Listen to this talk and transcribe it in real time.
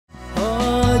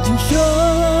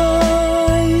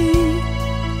Jingshai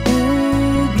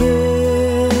uble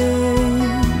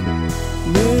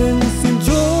men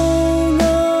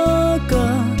sinjonga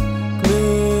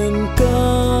klen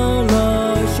kala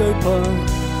shaipa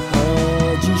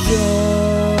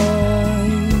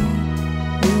Jingshai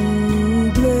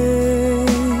uble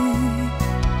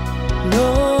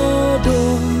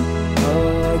nadon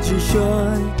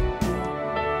Jingshai.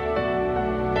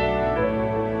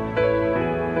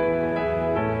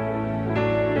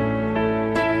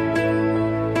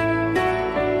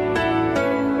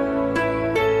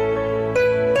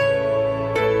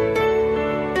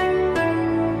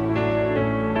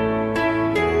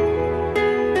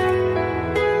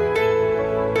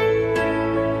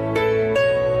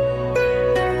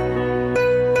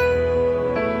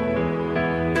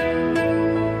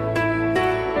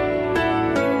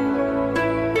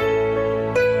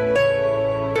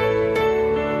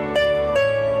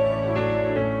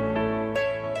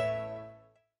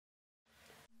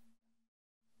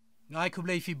 Ngai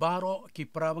kublai fi baro ki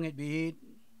prabanget bihit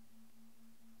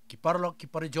ki parlok ki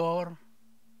parjor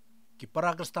ki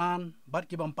parakristan bat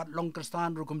ki bampat long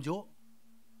kristan rukum jo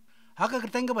haka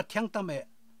kertengga bat tiang tame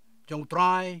jong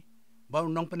try ba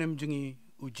nong penem jungi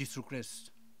u Jesus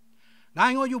Christ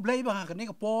ngai ngo yu blai ba ka ne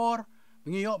ka por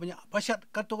bingi yo banya pasat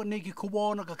kato ne ki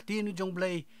kubo na ka tin jong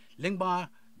blai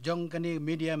lengba jong kani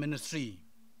media ministry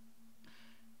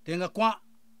tenga kwa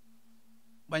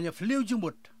banya fliu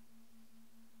jumut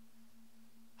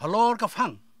halor ka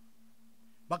fang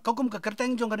ba kokum ka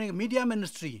kerteng jong kani media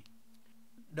ministry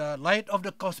the light of the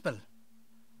gospel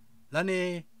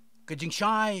lani ka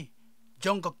Jingshai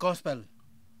jong ka gospel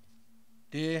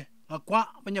de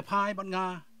ngakwa banya phai ban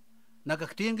nga na ka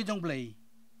tin ki jong blai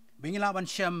bingila ban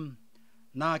sham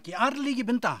na ki arli ki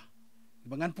benta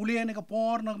bangan pulia ne ka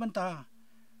por na benta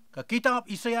ka kitab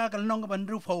Isaiah ka nong ka ban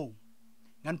ru fo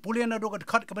ngan pulia na do ka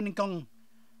khat ka ban kong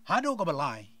hado ka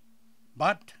balai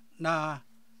but na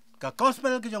ka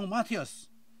gospel ki jong Matthews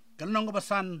ka nong ka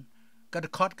basan ka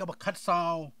khat ka ba khat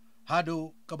sao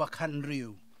hado ka ba khan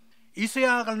riu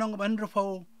Isaiah ka nong ka ban ru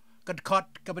fo ka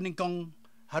khat ka ban kong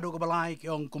hado ka balai ki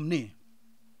ong kumni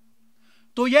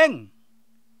to yeng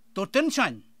to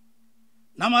tension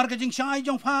namar ka Jingshai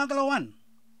jong pha kalawan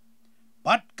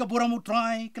bat ka buramu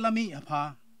try kalami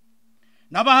apa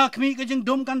nabah kmi ka jing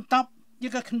dum kan tap ya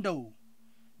ka khndo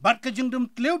bat ka jing dum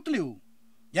tleu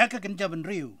ya ka kan jaban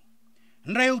riu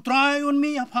nreu try un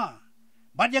mi apa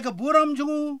bat ya ka buram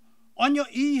jungu onyo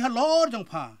I halor jong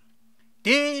pha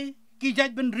te ki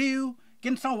jaj ben riu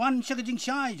kin sawan sha ka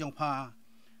Jingshai jong pha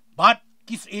bat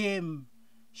kis em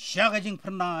sha ka jing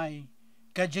pranai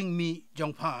ka jing mi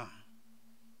jong pha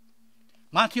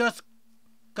Matthews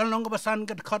kalong ka basan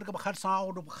ka khat ka bakhat sao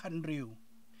do bakhan riu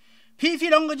phi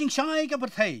dong ka Jingshai ka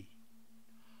pathai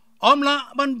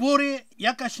omla ban buri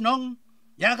ya ka snong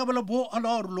ya ka bala bo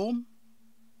alor lum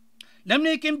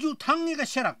lamne kem ju thang ka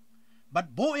sharak bat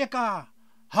bo ya ka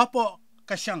hapo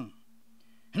ka shang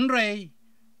henrei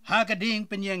ha ka ding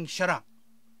penyeng sharak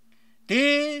te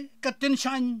ka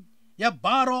tenshan ya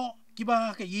baro ki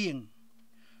ba ka ying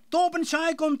to pen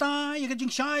shai kom ta ya ka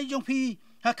Jingshai jong phi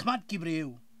ha khmat ki breu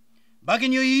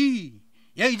bagin yo I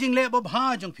ya jing le ba bha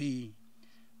jong phi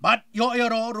bat yo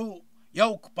ro ru yo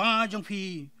pa jong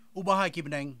phi u ba ha ki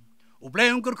bneng u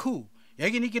blem kur khu ya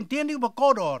gi ni kin tien ni ba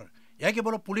kodor ya gi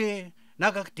bolo pule na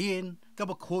ka tien ka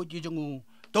ba kho ji jong u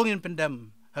tongin pendam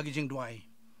ha gi jing duai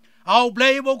au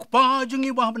blei bo pa jong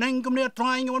I ba bneng kum ne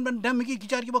trying on pendam ki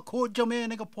jar ki ba kho jome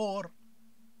ne ka por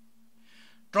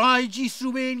try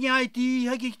Jesus be nyai ti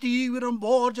ha gi ti wiram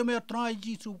bor jome try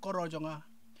Jesus ko ro jonga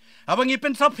abang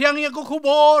ipen sapyang ya ko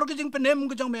kubor ke jing penem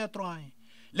ke jong me try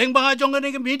leng ba jong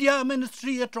ne media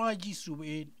ministry try Jesus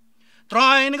be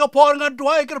try ne ko por nga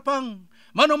duai kerpang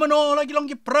mano lagi long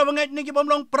ki prabanget ni ki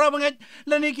bamlong prabanget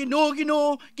lani ki no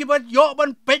ki bat yo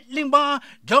ban pet ling ba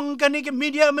jong kan ni ki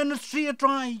media ministry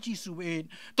try Jesus be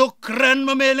to kran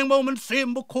ma meleng ba man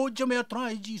sem bo ko jome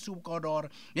try Jesus ko dor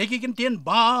ye ki kin tien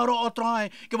baro try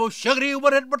ke bo shagri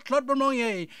ubaret bat klat ban mong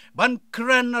ye ban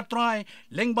kran try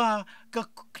leng ba ka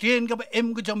tien ka ba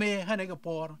em ko jome hane ka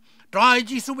por try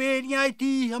Jesus be nyai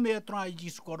ti hame try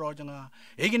Jesus ko dor janga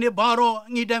ye ki ne baro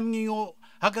ngidam ngiyo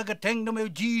haka ka teng no me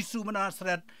Jesus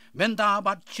manasret menta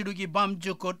bat chirugi bam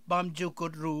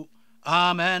jukut ru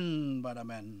amen but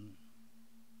amen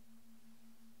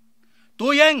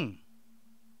to yeng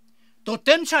to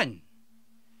tension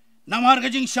namar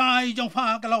ka Jingshai jong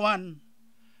pha kalawan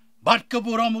bat ka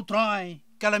buramu try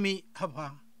kalami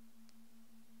hapa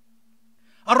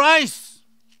arise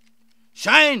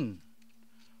shine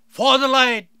for the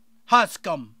light has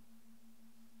come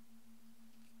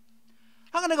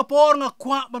Haka na kapor nga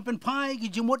kwa man penpai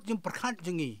ki jumut jum perkat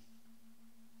jungi.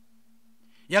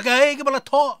 Ya kai ke bala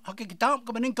tho haka kitab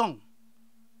ka beningkong.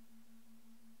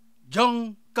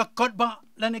 Jong ka khotba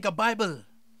la ni ka Bible.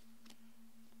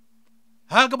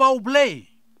 Haka bau blay.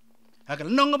 Haka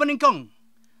nong ka beningkong.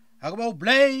 Haka bau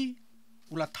blay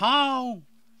ula thau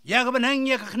ya ka benang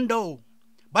ya ka khndo.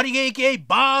 Bari ke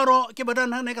baro ke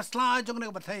badan na ka sla jong na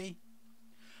ka bathai.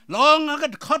 Long haka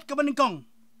khot ka beningkong.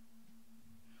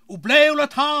 Ublay ula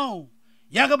thau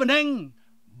ya ka benang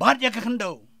bat ya ka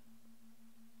khndo.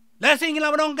 Lasing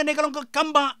ila banong ka kalong ka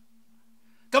kamba.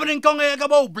 Ka beningkong ya ka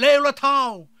bau blay ula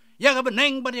thau ya ka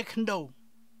benang bat ya khndo.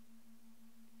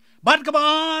 Bat ka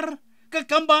bar ka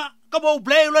kamba ka bau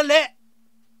blay ula le.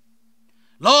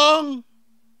 Long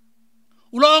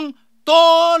ulong to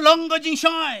long ka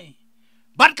Jingshai.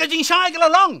 Bat ka Jingshai ka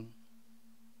long.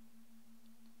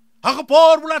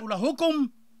 Hakapor ula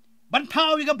hukum.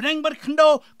 Bantau ika benang bar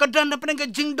khndo kadan na penang ka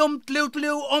jingdom tliu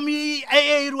omi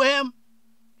ruhem.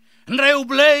 Ndrai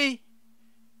ublay.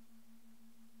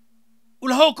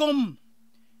 Ula hukum.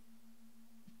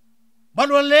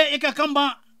 Balwale ika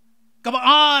kamba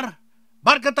kabaar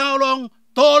bar ka taulong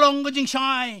tolong ka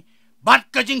Jingshai.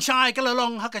 Bat ka Jingshai ka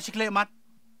lalong haka siklemat.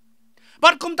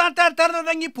 Bar kum tar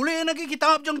rangi puli na ki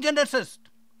kitab jong Genesis.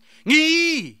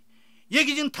 Ngi ye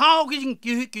ki jing thao ki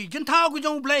jing thao ki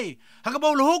jong blay haka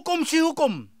bau hukum si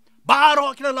hukum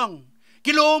baro ki lalong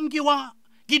kilom ki wa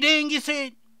ki deng ki se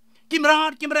ki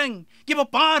mrat ki mreng ki ba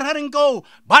par haring ko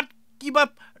bat ki ba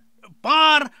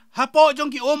par hapo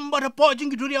jong ki ba hapo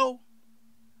jing ki duriao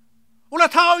ula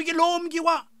thao ki lom ki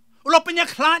wa ula penya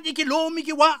khlat ki lom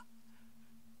ki wa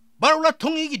bar ula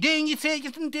thungi ki deng ki se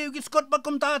ki tente ki skot ba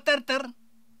kum ta ter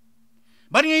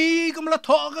bar ngi kum la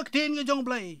tho ka tin ki jong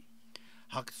blay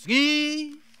hak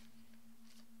ski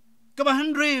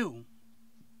kabahan riu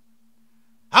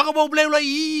haka bau blay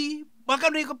lai baka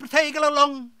ri ka prthai ka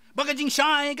lalong baka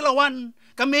Jingshai ka lawan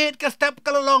ka met ka step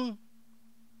ka lalong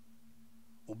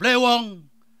ublay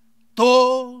wong to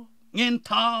ngin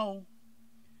thao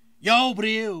yaw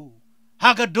briu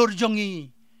haka dur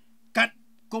jongi kat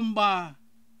kumba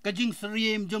ka jing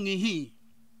sriem jongi hi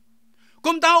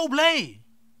kum tao ublay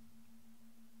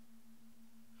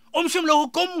sim lo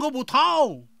hukum ko bu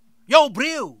thao yaw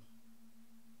briu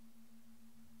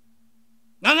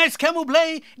ngangai skemu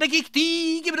blay dagi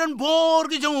ti ki bran bor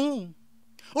ki jong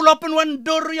ulopen wan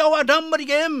dor yaw adam bari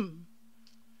gem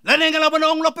lane ngala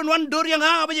banong lopen wan dor yang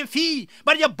ha ba fi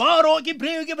bar ya baro ki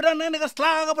briu ki bran na ka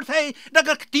slaga perthai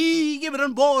daga ti ki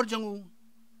bran bor jong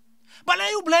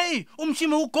balay blay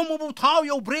sim hukum bu thao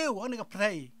yaw briu ani ka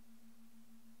perthai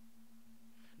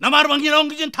namar bang yong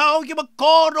ki jin thao ki ba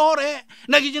korore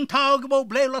na ki jin thao ki ba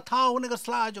blay la thao na ka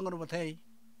sla jong ro bathai.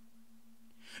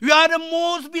 You are the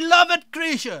most beloved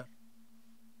creature.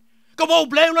 Ka ba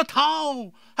blay la thao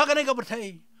ha ka na ka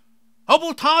bathai. Ha bu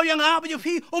thao yang ha ba ju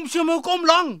fi sim hukum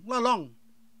long la long.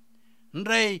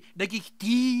 Ndrei da ki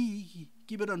ti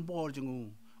ki ba don bor jong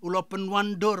ulopen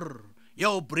wandor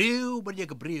yo briu ba je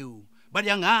ka briu ba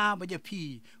yang ha ba je fi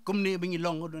kum ni bing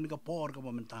long don ka por ka ba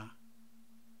menta.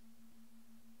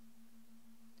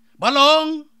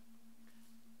 Balong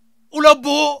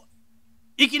ulabu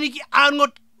ikini ki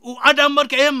angot u adam mar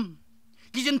kem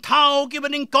ki jin thao ki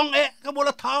baning kong ka bola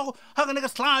thao ha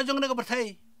ka sla jong na ka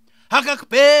perthai ha ka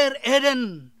per eden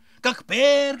ka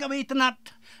per ka bitnat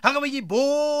ha ka bi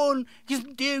bon ki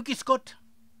teu ki skot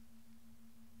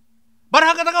bar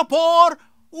ha ka ta por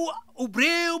u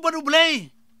breu bar u blay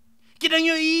ki dang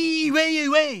yo i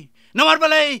we namar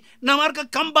balay namar ka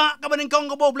kamba ka baning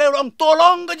kong ka bo blay ong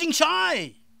tolong ka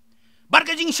Jingshai. Bar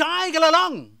ka Jingshai ka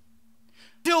lalong.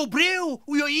 Teo breu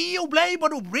uyo iyo blay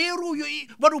baru breu uyo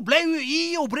baru blay uyo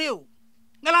iyo breu.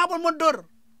 Ngalapon mundur.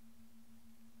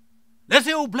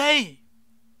 Lese u blay.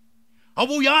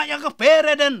 Abu ya ka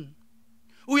pereden.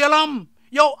 Uyalam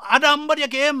yo Adam bar ya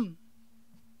kem.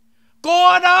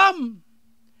 Ko Adam.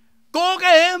 Ko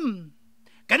kem.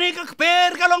 Kani ka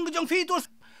per ka long jong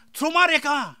fitus sumare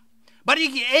ka.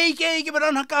 Bari ki ki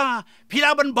baran ka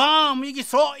pilaban bam iki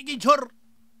so iki jor.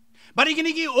 Bari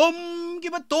kini ki ki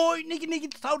batoy ni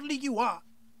saudli ki wa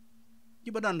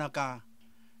ki badan naka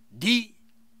di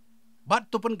bat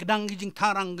tu pun kedang ki jing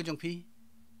tarang ki jong pi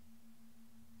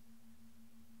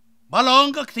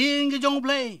balong ka ting ki jong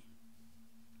blay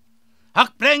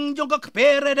hak preng jong ka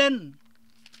pereden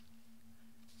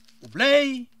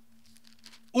ublay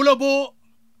ulabo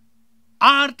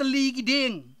artli ki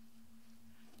ding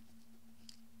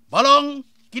balong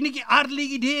kini ki artli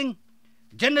ki ding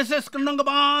Genesis kanang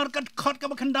kabar kat khot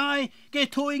ka bakhandai ke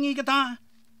thuingi kata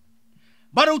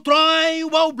baru try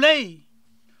wow blay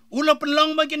ula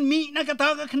penlong makin mi na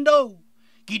kata ka khando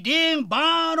Kiding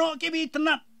baro kibi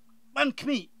tenat ban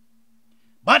kmi.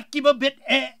 Bat kiba bit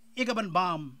ika ban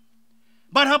bam.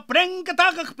 Bat ha preng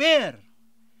kata kakper.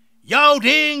 Yau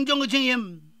ding jong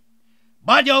jingim.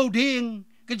 Bat yau ding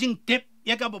kajing tip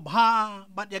yaka babha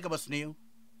bat yaka basnew.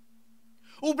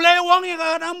 Ublay wang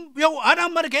yaka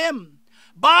adam markem.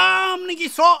 Bam ni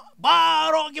kiso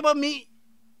baro kiba mi.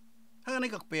 Hanga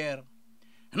kakper.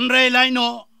 Nray lai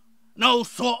no. Now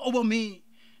so over me.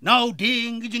 Now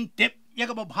ding kajing tip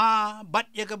yaka babha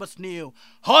bat yaka basnew.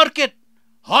 Horkit.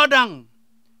 Hodang.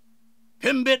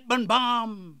 Pimbit ban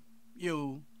bam.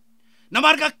 You.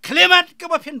 Namarga klimat ka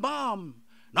ba pin bam.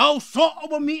 Now so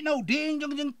over me now ding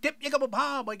jing tip yaka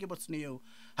babha ba yaka basnew.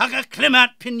 Haka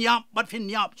klimat pin yap bat pin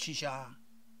yap shisha.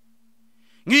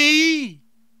 Ngi.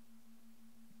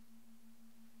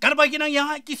 Karba ginang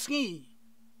ya kisngi.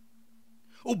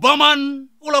 Ubaman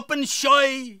ulapan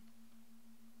shoy.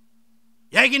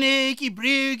 Yagini ki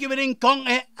briw ki bering kong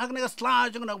agna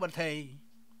sla jong nag batay.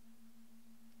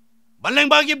 Baleng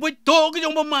bagi buito ki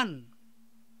jong baman.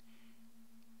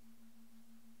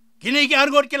 Kini ki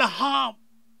argot kila hap.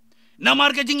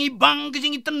 Namar ka jing ibang ka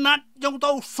jing itanat jong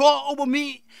tau so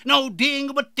obami. Now ding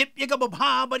ka batip ya ka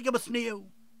babha bat ka basnew.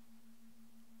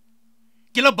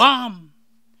 Kila bam.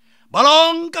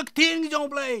 Balong ka ting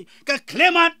jong play. Ka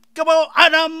klemat ka ba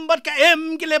adam bat ka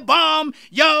kila bam.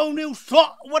 Yaw ni so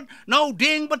wat. Now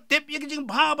ding batip ya ka jing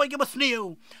babha bat ka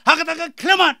basnew. Hakata ka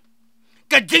klemat.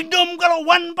 Ka jingdom kalau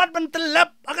wan bat ban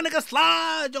telap akan ka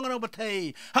sla jong ana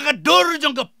batay haka dur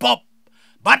jong ka pop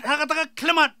bat haka ta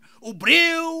klemat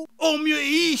ubreu yu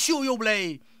isu yo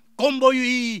blay combo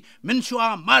yu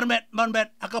mensua marmet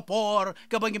aka por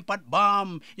ka bangin pat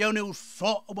bam yaw ne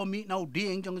so obami now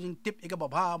ding jong tip ika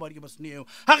baba ba ki basnew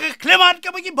haka klemat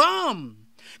ka bagi bam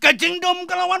ka jingdom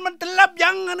kalau wan man telap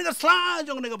yang ana ka sla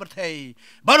jong na ka batay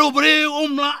baru breu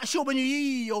la shu ban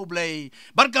yu yo blay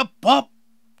bar ka pop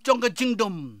jong ka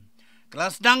jingdom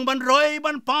kelas dang ban roy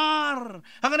ban par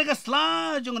haka nega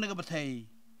sla jong nega batay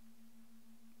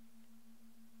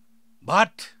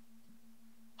bat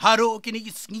haro kini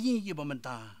kisngi ki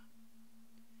bamenta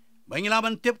bangila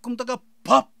ban tip kum taka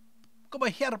pop ka ba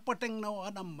her pateng no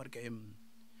adam markem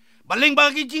baling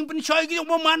bagi jing pen shoy ki jong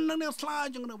man nega sla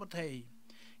jong nega batay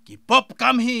ki pop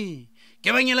kam hi ke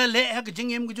bangila le hak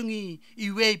jingem ki jongi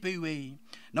iwe pe iwe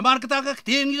namar kata ka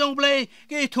tin ki jong play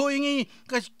ke thoingi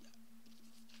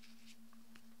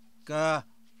ka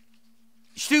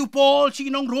still Paul chi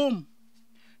nong room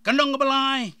kanong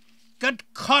balai kat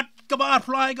khat ka bar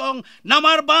fly gong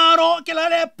namar baro kila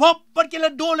le pop par kila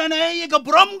dolane ka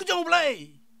brom ki jong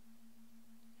play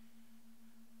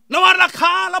namar la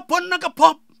khala pon na ka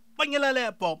pop pangila le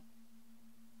pop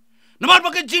namar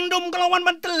ba ka jingdom kalawan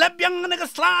man telab yang na ka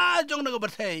sla jong na ka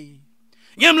batay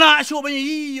ngem la shu ban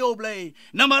yo blay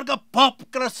namar ka pop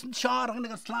kras shar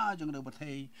na ka sla jong na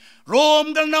batay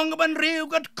rom gal nong ban riu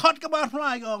kat khat ka bar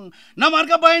fly gong namar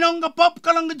ka bay nong ka pop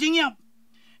kalang ka jingyap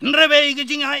nrebe ka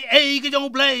jingay ka jong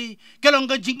blay kalang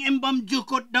ka jing embam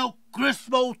jukot daw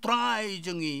crispo try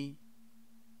jongi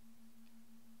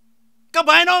ka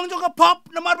bay nong jong ka pop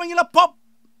namar bangila pop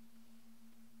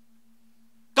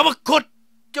ka bakot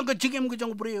jong ka jingem ka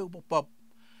jong briu pop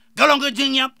galong ka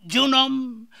jingyap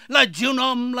junom la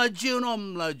junom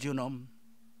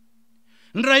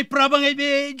nrai prabang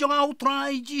ebe jong au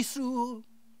try jisu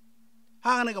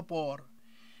hanga ka por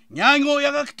nyango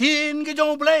ya ka tin ka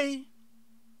jong blay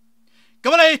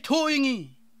kabalay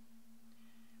tuingi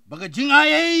baga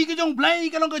jingay ka jong blay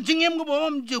galong ka jingem ka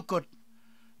bom jukot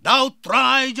daw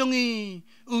try jongi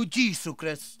u jisu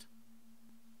Christ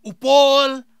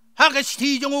upol haka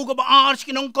sti jong u ka ba arch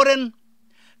kinong koren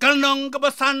kalnong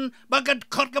kabasan bagat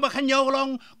kot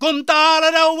kabakanyolong kumtala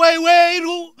daw way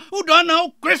ru udon how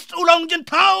Christ ulong jen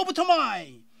tao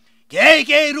butamay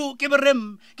keke ru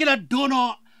kibarim kila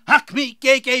duno hakmi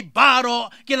keke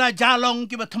baro kila jalong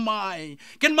kibatamay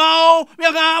kin mau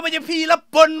yaga ba je pila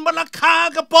pon malakha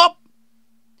ka pop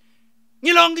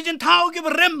ngilong jen tao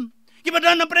kibarim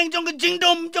kibadan na preng jong ka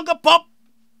jingdom jong ka pop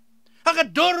haka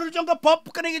dur jong ka pop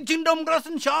kani ka jingdom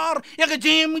grasan shar yaga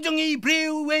jim jong i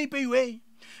brew way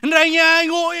Nranya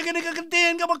ngo ya kene ka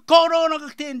kantin ka bakoro na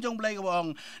kantin jong blay ka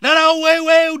bong. Na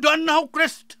we don how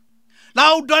Christ.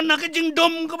 Lau don na ka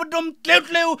jingdom ka badom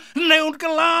tleu neun ka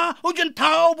la u jen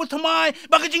tao bu thamai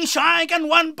ba ka Jingshai kan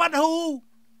wan pat hu.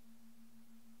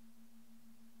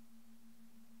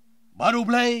 Baru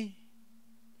blay.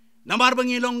 Namar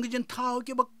bangilong ka jen tao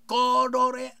ki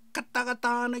bakoro re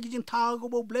kata na ki jen tao ko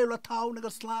bo blay la tao na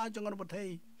ka sla jong na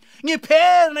batay. Ngi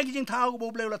per na ki jen tao ko bo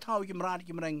blay la tao ki mrad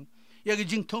ki mreng. Ya ke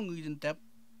jing tong jing tap.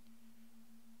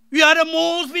 We are the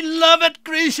most beloved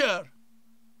creature.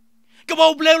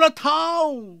 Kabau bleu la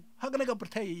tau. hakan ka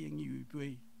pertai yang yu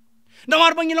pui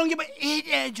namar bangilong ki ba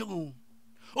jung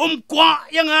kwa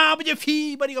yang ba je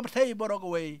fi ba di ka pertai borok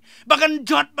we bakan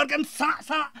jot bakan sa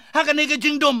hakan ka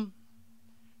jingdom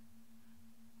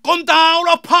kom tau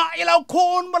la pa ila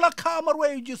kon bala kamar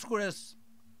we Jesus Christ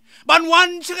ban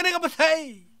wan chikane ka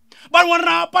pertai ban wan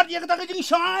rapat ya kata ka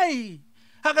Jingshai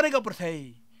hakan ka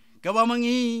pertai ka ba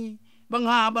mangi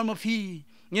bangha ban ma fi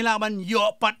ngilaban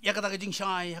yo pat ya kata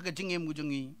Jingshai ha jingem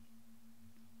gujengi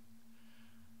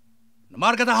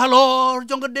namar kata halor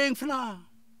jong gedeng fna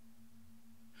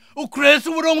u kres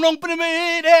urong nong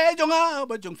preme de jonga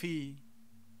ba jong fi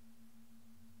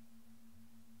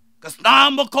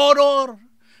kasnam ba kodor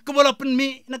kebola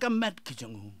penmi na kamet ki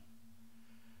jongu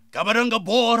kabarang ga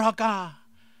bor haka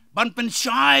ban pen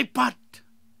shai pat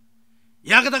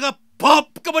ya kata ka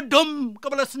pop kabadum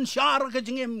kabala sensyar ka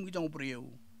jingem ki jong priu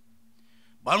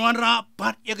Banwan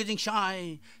rapat ya ke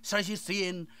Jingshai, sarasi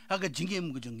sin aga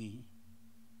jingim gujengi.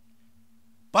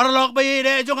 Paralog bayi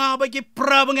de jonga bagi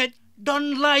prabanget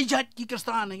don laijat ki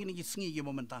kristan ini ki sengi ki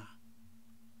momenta.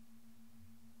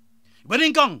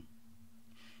 Beringkong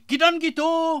kidan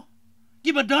gitu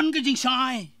ki badan ke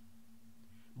Jingshai.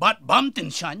 Bat bam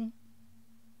tenshan.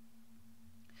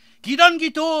 Kidan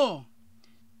gitu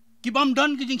ki bam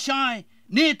dan ke Jingshai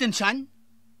ne tenshan.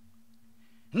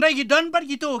 Ndai ki dan bat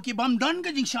gitu ki bam dan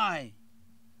ke Jingshai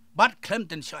bat klem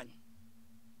tenshan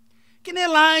kine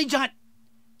lai jat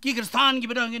ki kristan ki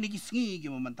bedang ni ki sngi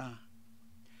ki momenta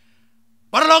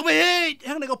parlog be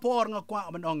hang ne ko por nga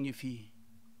kwa bandong ni fi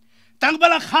tang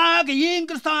bala kha ke yin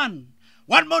kristan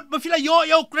wat mot ba fila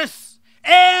yo kris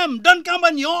dan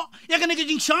kaman yo ya ke ne ki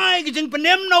Jingshai ki jing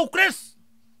penem no kris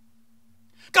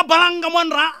ka balang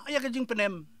kamon ra ya ke jing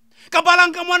penem kabalang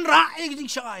kaman ra ke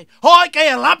Jingshai hoy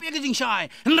kaya lap ke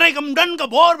Jingshai nrai kam dan ka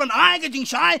bor ban ai ke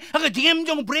Jingshai aga jingem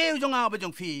jong breu jong aba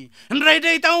jong fi nrai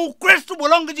dei tau Kristu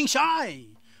bolong ke Jingshai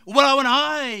ubalawan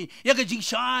ai ya ke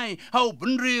Jingshai hau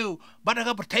benriu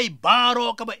badaga pertai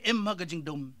baro ka ba em ha ke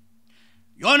jingdom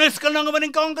Yones kanang ba ning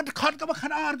kong ka khat ka ba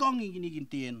khanar kong gini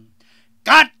gintin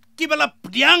kat ki bala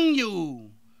pdiang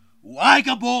yu wai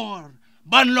ka bor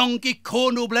banlong ki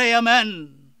kono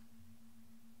blayaman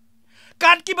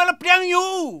kat ki bala priang yu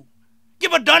ki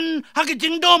badan ha ki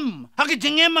jingdom ha ki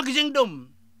jingem ha ki jingdom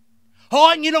ho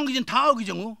ngilong ki thau ki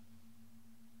jongu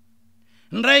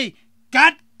nrai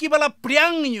kat ki bala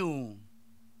priang yu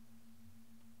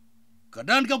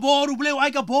kadan ka bor ubleu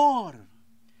ai ka bor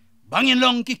bangin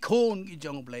long ki kon ki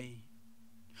jong blei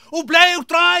ubleu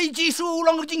trai jisu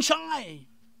long Jingshai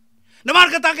namar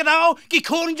kata ka ki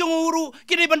kon jong uru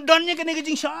ki de badan nya ki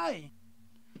Jingshai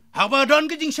ha badan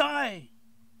ki Jingshai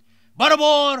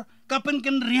Barabor kapan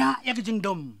kan ria ya ke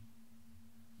jingdom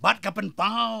bat kapan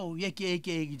pau ya ke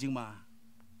jingma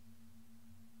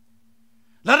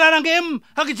larang gem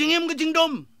ha ke jingem ke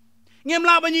jingdom ngem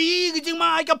la banyi ke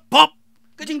jingma ai ka pop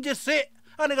ke jing jese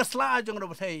ana ka sla jong ro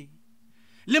thai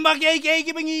limba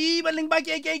ke banyi ban limba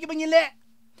ke banyi le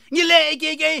ngile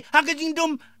ke ha ke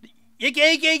jingdom ya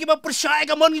ke ba persai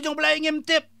ka mon ke jong blai ngem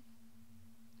tip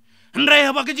ndrai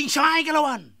ha ba ke Jingshai ke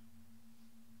lawan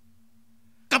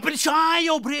kapan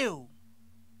saya breu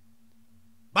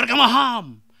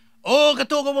barkamaham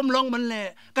kato ko bamlong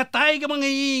manle katay ka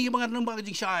mangi mga nang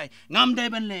bagajing Jingshai ngam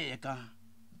day manle ka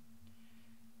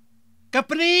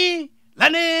kapni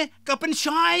lane kapan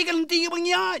Jingshai ka lanti ka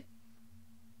mangyat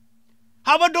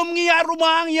haba dom ngiya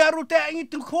rumang ya rute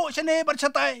ngi tukho sane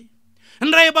barsatay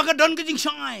ndray baga don ka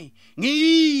Jingshai ngi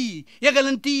ya ka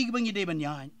lanti ka mangi day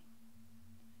mangyat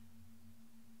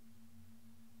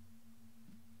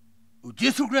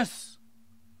Jesus Christ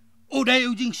uday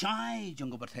Jingshai jong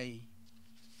ko batay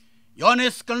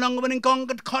Yones kanang baning kong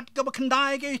kat khat ka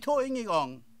bakhandai ke ito ingi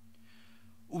kong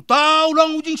utaw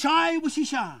lang Jingshai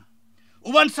busisha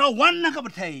uban sa wan na ka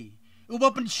batay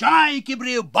ubapan Shai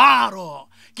kibreu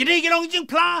baro kini kilong jing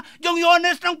pla jong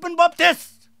Yones nang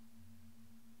penbaptis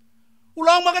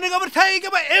ulang makani ka batay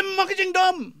ka ba ka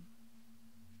jingdom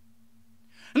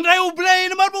ndray ublay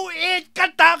na marbu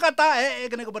kata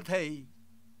kani ka batay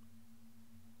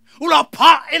ula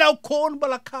pa ilaw kon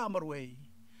balaka marwe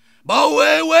bawe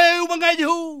bangay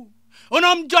dihu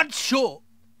onam jat sho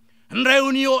ndray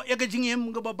unyo ya ka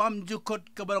jingem ka babam jukot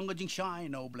ka barong ka Jingshai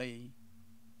na ublay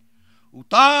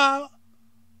uta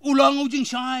ulang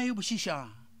Jingshai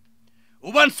busisha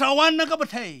uban sawan na ka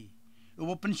batay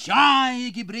uban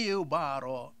Shai kibreu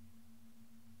baro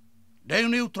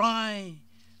dayon ni utray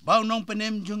baw nong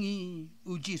penem jungi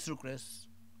Jesus Christ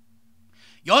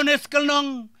Yones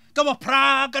kalnong kaba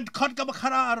prakat khat kaba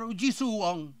kharar Jisu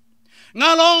ong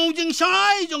ngalong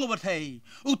Jingshai jong batay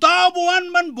utabuan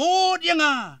man bod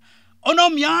yanga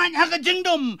onom yan ha ka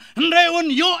jingdom nre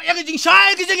un yo ya ka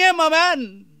jingshai ka jingem amen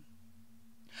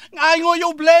ngai ngo yo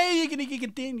blay kini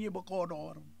kikitin ye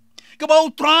bakodor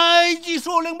kabau try ji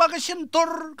soling ba ka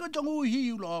shintor ka jangu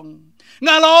hiulong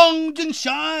ngalong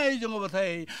jingshai jang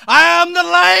obatay I am the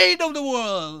light of the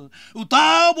world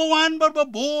utaw bawan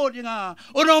barbabot nga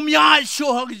onom ya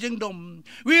sho ha ka jingdom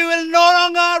we will no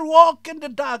longer walk in the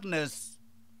darkness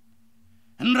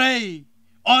nre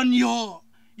on yo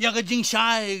ya ka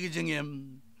jingshai ka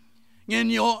jingem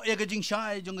ngen yo ya ka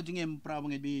jingshai jang ka jingem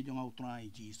prabang bi jang utray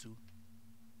jisu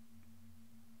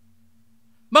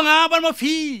mga ban ma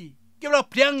fi kibra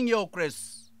priang yo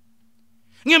Chris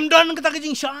ngem don ka ta ka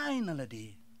jingshai na la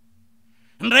de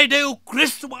nrai de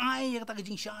Chris bai ka ta ka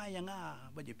jingshai nga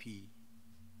ba je phi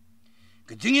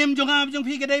ka jingem jang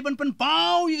phi ka dai ban pan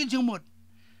pau yi ka jingmot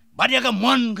ba dia ka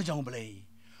mon ka jang blai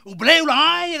u blai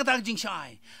ulai ka ta ka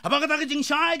jingshai aba ka ta ka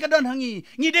jingshai ka don hangi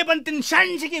ni de ban tin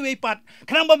san si ki wei pat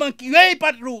khrang ba mang ki wei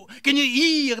pat ru ki ni i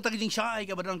ka ta ka jingshai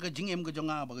ka ba don ka jingem ka jang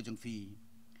ba ka jang phi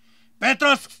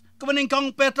Petros kabaning kong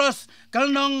Petros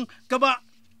kalnong kaba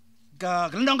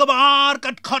ar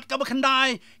kat khot kaba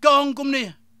khandai kong kumni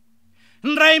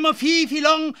nrai ma fi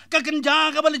long ka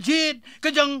kanja ka balajit ka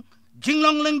jang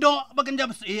jinglong lengdo ba kanja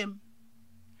basim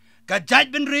ka jaj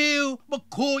ben riu ba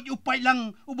khoj upai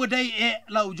lang ubadai e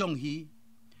lau jong hi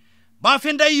ba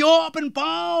fen dai yo pen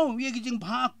pau ye ki jing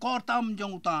bha ko tam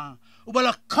jong ta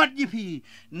ubala khat yi phi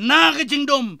na ka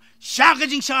jingdom sha ka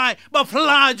jing sai ba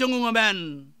phla jong ngaben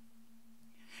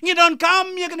ngi don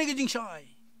kam ya kene jingshai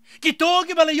ki to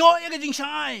ki bala yo ya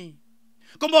jingshai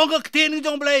ko mo ga tin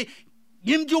jong blai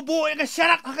gim ju bo ya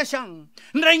sharak ha ka sang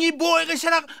nrangi bo ya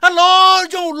sharak alo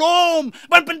jong lom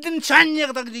ban pentin chan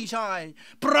ya ka jingshai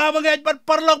prabagat bat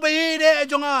parlok be de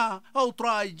jonga au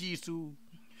try jisu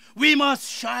we must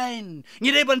shine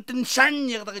ngi de ban tin chan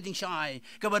ya ka jingshai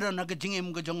ka ba na ka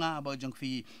jingem ka jonga ba jong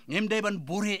fi ngem de ban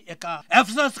buri ya ka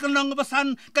efsas ka nang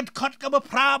basan kat khat ka ba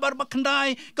phra bar ba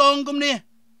khandai kong kum ne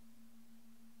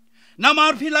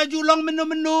namar phi laju long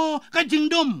menu ka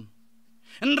jingdom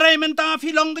nrai menta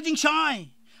phi long ka jingshai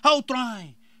how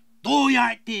try to ya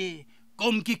ti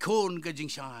kom ki khon ka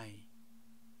jingshai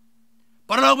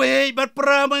parawe bat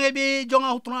pra mangai be jong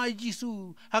how try jisu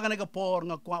ha ka ka por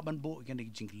nga kwa ban bo ka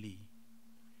jingli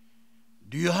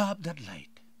do you have that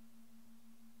light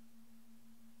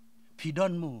phi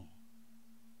don mo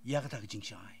ya ka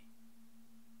jingshai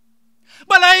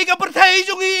balai ka perthai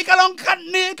jungi kalong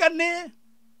kan ne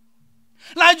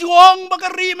la juong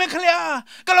bakari me khlia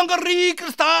kalong kari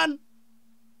kristan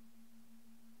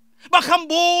ba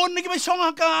khambon ki ba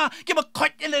songa ka ki ba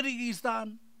khot ele kristan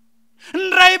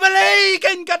nrai balai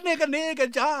ken kat ne ka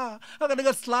ja ka ne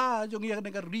ka sla jongi ka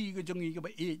ne ka ri ka jongi ka ba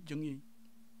e jongi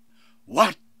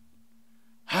what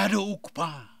hado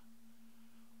ukpa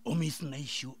omis nai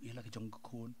shu ila ka jong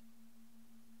khon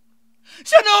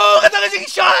sano ka ta ka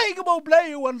jingshai ka ba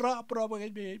blai wan ra pra ba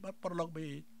be ba parlok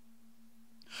be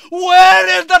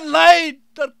where is that light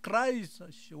that Christ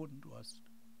has shown to us?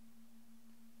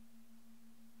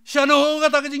 Shano ka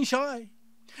ta ka jingshai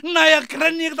naya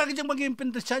krani ka ta ka jing maging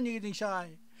pintasan ka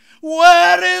jingshai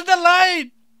where is the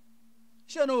light?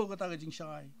 Shano ka ta ka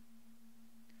jingshai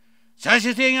sa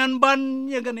sitingan ban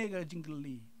ya ka ne ka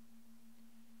jingli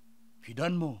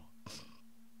pidan mo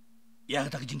ya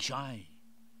ka ta ka jingshai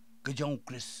ka jong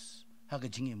Chris ha ka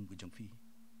jingem ka jong fi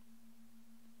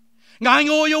ngai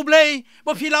ngo yo blay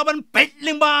ba phila ban pet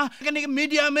ling ba kan ni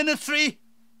media ministry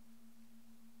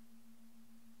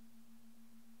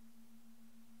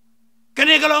kan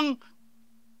ni kalong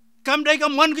kam dai ka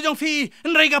mon ke jong fi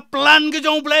nrai ka plan ke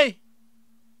jong blay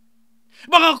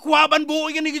ba kwa ban bo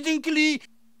kan ni jing kili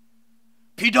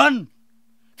pidon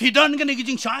kan ni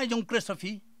jing sai jong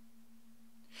Christophy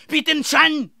pitin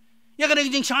san ya kan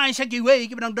ni jing sai sa ki we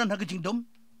ki ban don ha ke jing dom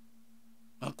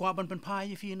kwa ban pen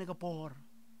pai fi ni ka por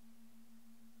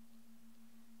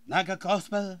naga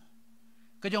gospel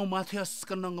ka jong Matthias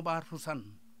ka nang bar pusan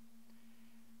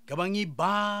ka bangi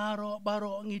baro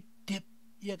ngi tip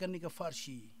ya kan ni ka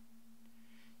farsi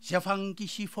siafang ki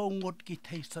sifongot ki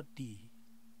thaisati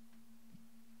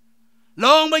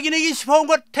long bagi ni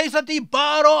sifongot thaisati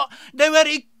baro they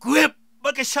were equipped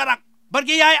ba ka sharak bar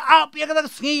ki ai up ya ka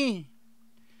sngi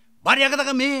bar ya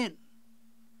ka men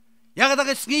ya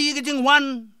ka sngi ka jing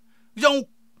wan jong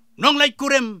nong lai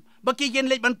kurem ba ki gen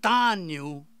lai ban tan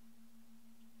you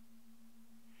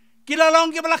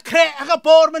kilalong ki bala kre ka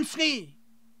por man ski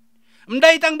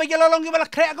mdai tang ba kilalong ki bala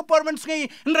kre ka por man ski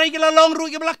ndai kilalong ru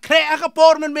ki bala kre ka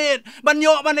por man met ban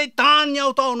yo ban ai tan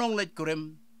nhau to nong let kurem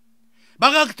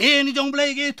bagak te ni jong blai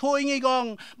ki thoi ngi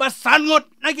gong ba san ngot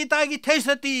na ki ta ki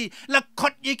thesati la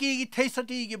khot ye ki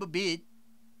thesati ki ba bit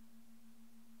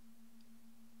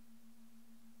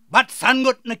Bat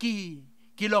sangot na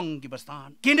kilong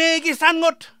kibastan. Kini ki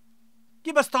sangot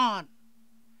kibastan.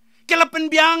 Kilapan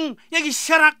biang yagi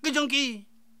syarak ke jongki.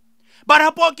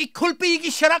 Barapo ki kulpi ki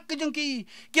syarak ke jongki.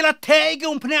 Kila te ki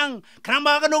umpnyang.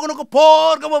 Kramba ka nuko nuko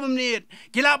por ka babamnit.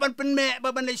 Kila ban penme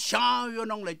baban le syaw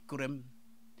yonong le kurem.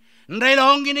 Nray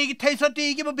long kini ki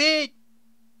taisati ki babit.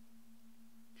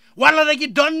 Wala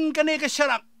lagi don kani ka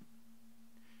syarak.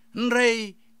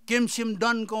 Nray Kimsim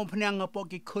don ko umpnyang apo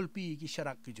ki kulpi ki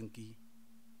syarak ke jongki.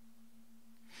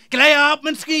 Kilayap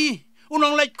menski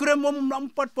unong lait kurem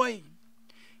empat poy.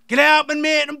 Kilayap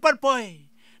menmet 4 poy.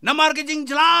 Namar ke jing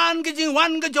jalan ke jing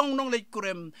wan ke jong nong lait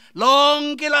kurem.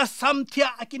 Long kila samtia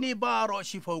kini baro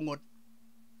si fongot.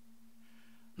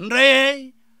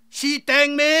 Nre si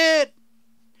teng met.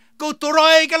 Ku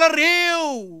turoy kala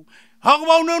riu. Hak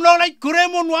mau nong lait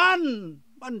kurem wan.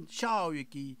 Ban xiao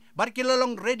yaki. Bar kila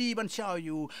long ready ban xiao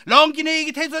yu. Long kini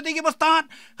ki teso tiki bastat.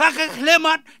 Haka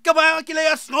klemat. Kaba kila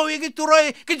ya snow yaki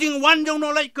turoy. Kijing wan jong no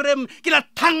lai kurem. Kila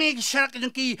tangi ki syarak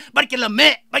jengki. Bar kila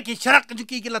me. Bar ki syarak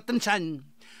jengki kila tensan.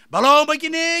 Balong bar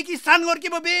kini ki sangor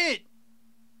ki babit.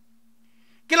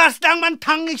 Kila sedang ban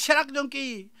tangi syarak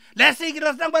jengki. Lesi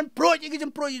kila sedang ban pro yaki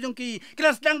jem pro jengki.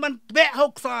 Kila sedang ban be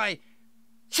hoksai.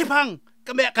 Sipang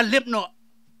kame kalip no.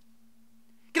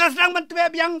 Kila sedang ban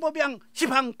tebe biang po biang.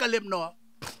 Sipang kalip no.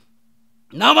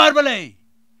 Namar balay.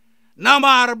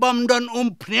 Namar bamdan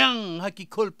umpnyang haki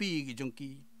kulpi ki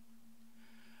jongki.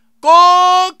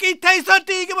 Ko ki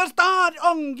taisati ki bastad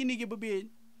ong gini ki babit.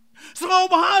 Sengau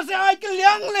bahasa ay ki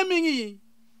liang lemingi.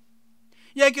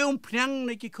 Ya ki umpnyang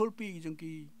na ki kulpi ki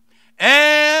jongki.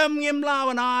 Ngim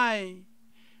lawan ay.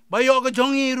 Bayo ka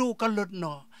jongi ru kalut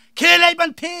no. Kelay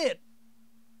bantit.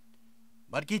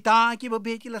 Bar kita ki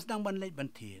babit ki lasdang ban lay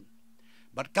bantit.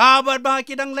 Bat kabar bah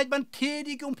kidang lait ban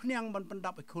tedi kung pnyang ban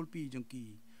pendap kulpi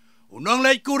jengki. Unang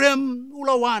lait kurem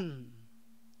ulawan.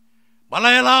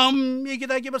 Balay alam ye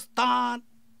kita ki bastat.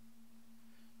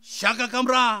 Syaka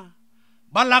kamra.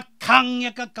 Balakang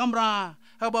ya ka kamra.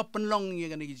 Haba penlong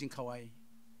ye kan jing kawai.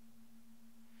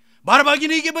 Bar bagi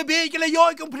ni ki babe kila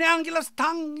yoy kung pnyang kila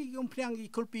stang kung pnyang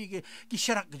ki kulpi ki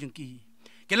syarak jengki.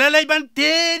 Kila lait ban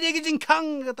tedi ki jing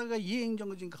kang kata ka ying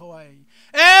jong jing kawai.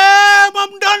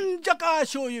 Mamdan jaka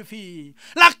shoyufi.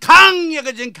 Lakang ya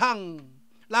ka jing kang.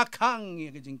 Lakang ya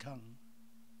ka jing kang.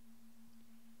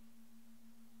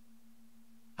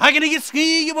 Hagini ki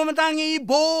ski ki pamatangi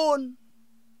ibon.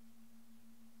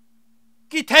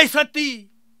 Ki taisati.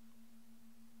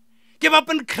 Ki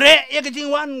papan krek ya ka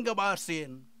jing wan ka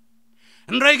basin.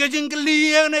 Nray ka jing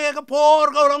kaliyang na ya ka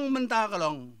por ka orang menta ka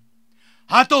long.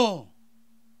 Hato.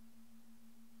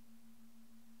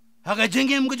 Haga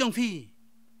jingim ka jong fi.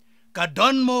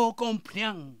 Kadon mo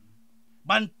kompnyang.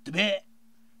 Bantbe.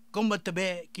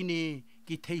 Kumbatbe kini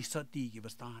ki taisati ki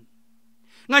bastan.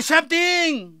 Nga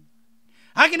syapting.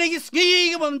 Hagini ki ski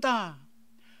ka pamta.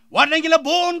 Wadang kila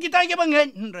bon kita ki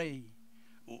banghen. Nray.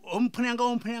 Umpnyang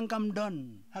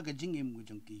kamdon. Haga jingim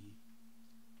ka jong ki.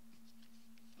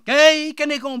 Kay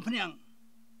kani ka umpnyang.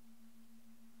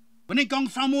 Penikong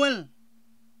Samuel.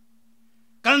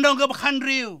 Kalandong ka bakhan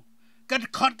riu. Kat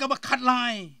khot ka bakat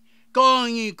lai ko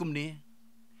ngi kumni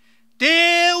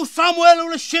teu Samuel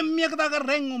ul shim ya ka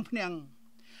reng umpnyang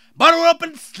baru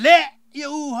pen sle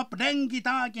yu hapdeng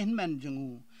kita kin men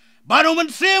jungu baru men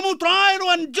semu try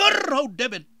ruan jur ho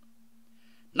debit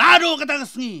nado kata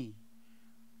sni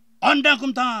onda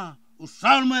kumta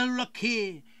Samuel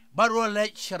lakhi baru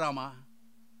le sharama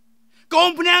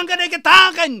kompnyang ka de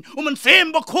kita kan men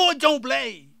sem ba kho jong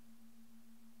play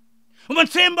Uman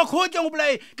semba khojong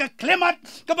blay ka klemat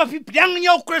ka ba fi piang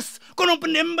nyaw Chris kunong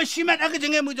penem ba simat aga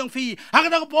jengem mujong fi aga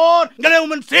ta por gale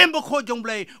uman semba khojong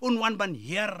blay unwan ban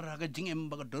hier aga jengem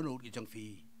ba dono ki jong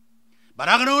fi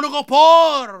baraga no ko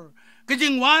por ka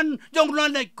jingwan jong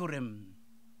lan like kurem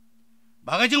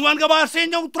baga jingwan ka ba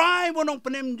sen jong try bonong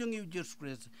penem jong Jesus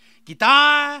Chris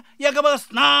kita ya ka ba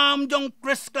nam jong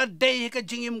Chris ka day ka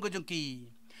jengem ko jong ki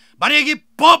barigi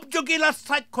pop jogi la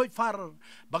sat khoi far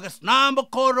bagas nam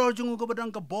koro jungu ko badang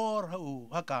ka bor hu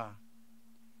haka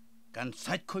kan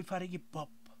sat khoi far gi pop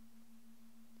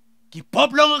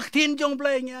long aktin jong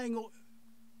blay nya ngo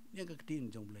nya ka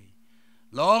tin jong blay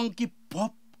long ki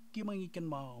pop ki mangiken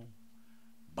mau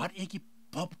but e ki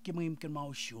pop ki mangiken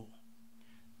mau show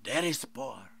there is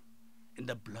power in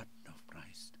the blood of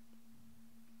Christ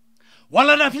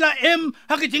wala na fila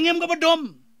haka jingem ka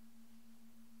badom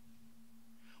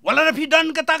wala na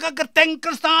pidan kataka kateng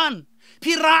kristan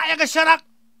pira ya ka syarak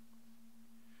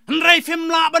nrai fim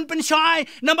laban pensyai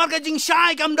namar ka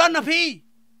jingshai kam dan na pi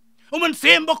uman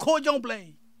sem ba kho jong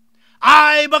play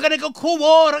ai ba ka ne ka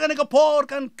khuwor ka ne ka por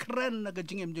kan kren na ka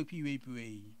jingem jong pi we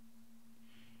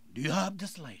Do you have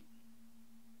this light?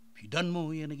 Pidan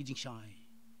mo yan naging Jingshai.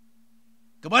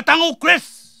 Kabatang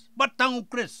batang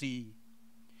si.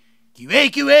 Kiwe,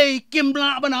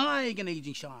 kimla banay ka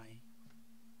naging Jingshai.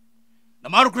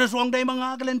 Namaro Chris wang day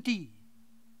mga galanti.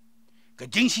 Ka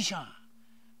Jingshai,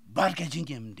 bar ka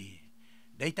Jingim di.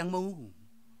 Day tang mo,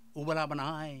 ubala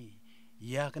banay,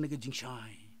 ya ka naging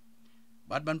Jingshai.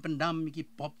 Bad ban pendam ki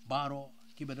pop baro,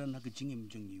 ki badan naging Jingim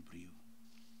jeng yubriyo.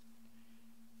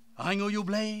 Ahanyo yu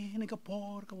blay,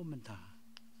 nagkapor ka mamenta.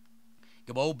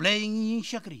 Kabaw blay ng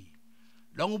syakri.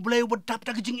 Long blay wadap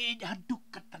ta kajing haduk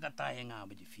kata-kata nga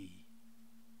ba fi.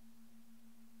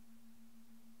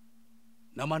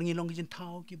 Namar ngilong gijin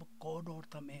tao ki ba kodor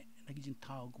tame nagijin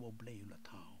tao kabaw blay ula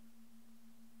tao.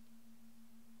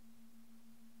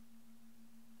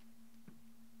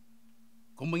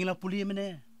 Kung mangila puli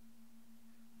mene.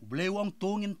 Blay wang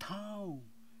tongin tao.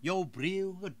 Yo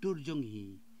brew ka dur jong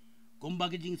hi. Kung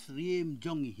bagajing srim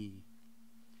jong hi.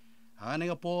 Hane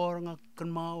ka por nga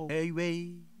kanmao.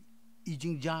 Highway.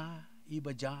 Ijingja,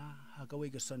 ibaja,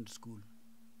 hakaway ka Sunday school.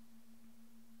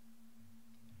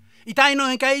 Itay no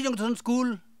kay yung Sunday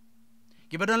school.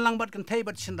 Kibadan lang bat kan tay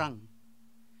bat sinrang.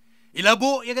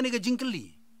 Ilabo ya kani ka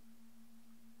jingkeli.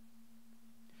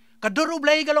 Kadoro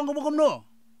blay kalong kumukum no.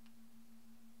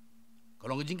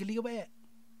 Kalong ka jingkeli ka ba?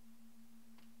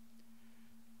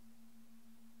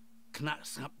 Kena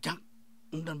sangap jak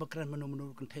dan bakran manu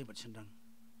kan tay bat sinrang.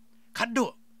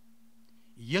 Kado.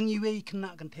 Yang iwe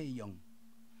kena kan te yong.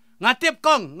 Ngatip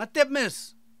kong, ngatip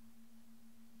mis.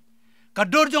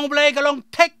 Kadur jong belai kalong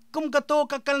tek kum kato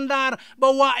ka kalendar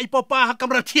bawa ipopa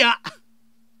hakam ratia.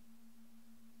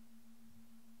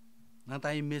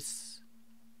 Nantai mis.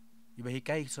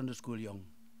 Ibahikai Sunday school yong.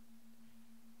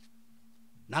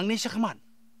 Nang ni syakman.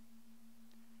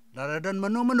 Laradan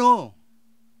mano.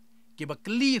 Kiba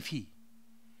kelifi.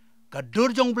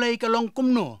 Kadur jong belai kalong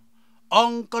kumno.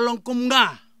 Ong kalong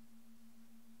kumga.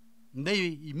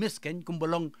 Ndai miss kan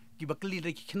kumbalong kibakli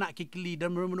re kena kikli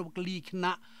dan meru bakli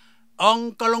kena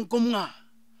ong kalong kumnga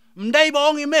ndai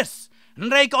bong miss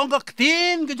ndai ka ong ka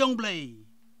tin ke jong blai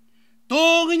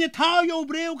tong nya thao yo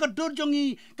breu ka dur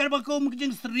jongi kar ba kom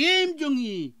jing stream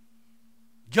jongi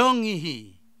hi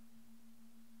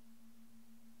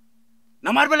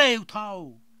namar blai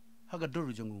thao ha ka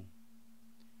dur jongu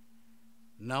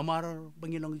namar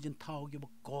bangilong jing thao ke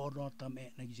ba ko ro ta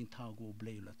me na jing thao go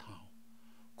blai la thao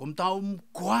kum tau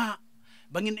kwa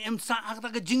bangin emsa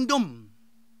akta ka jingdom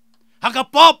haka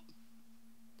pop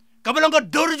kabalong ka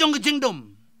dur jong ka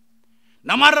jingdom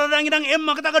namararang idang em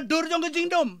makata ka dur jong ka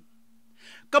jingdom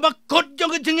kabakot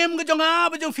jong ka jingem ka jong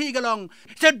ba jong fi galong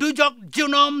sa dujok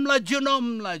junom la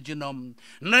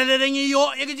nararang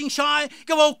iyo ya ka Jingshai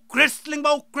kabaw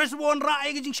Chris won ra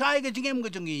ya ka Jingshai ka jingem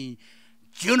ka jongi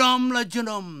junom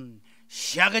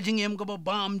siya ka jingem ka ba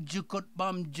bam jukot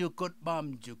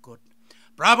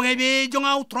Prabang ay jong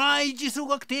au try jisu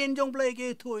ka tin jong play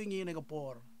ke tuingi na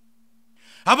kapor.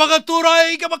 Abaga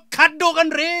turay ka bakado kan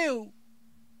rew.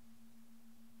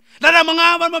 Lada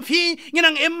mga mapi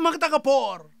nginang emma ka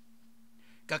kapor.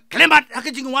 Ka klemat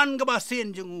ka jingwan ka ba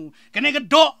sin jong kanay ka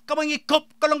do ka bang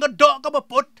ikop kalong ka do ka ba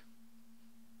put.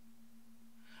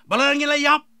 Balarang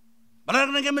ilayap.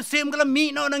 Balarang nga mesim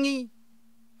kalamino nangi.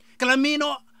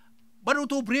 Kalamino baru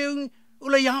tu brew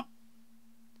ulayap.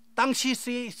 Tang si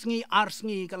sngi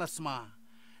arsngi kalasma.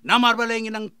 Namar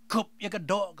balengin ang kup ya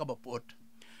kado kabapot.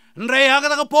 Nreha ka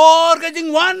takapor ka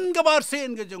jingwan ka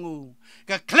barsin ka jungu.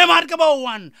 Ka klemat ka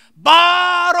bawan.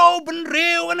 Baro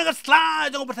benrew ka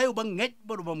nagasla jungu patayo banget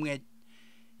baru banget.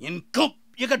 Yin kup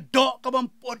ya kado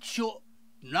kabampot syo.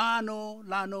 Lano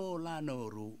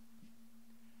ru.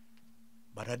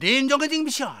 Baradin jong ka jing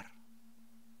bisyar.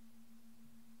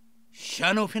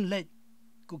 Shano finlet.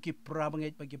 Kuki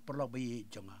prabanget pagi perlok bayi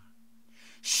jonga.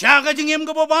 Syaka jingim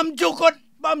ka bam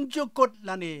jukot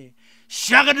lani.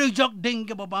 Syaka jok ding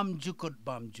ka bam jukot.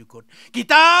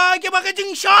 Kita ka ba ka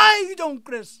Jingshai jong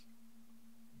Chris.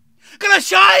 Kala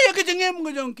syai ka jingim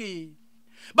ka jong ki.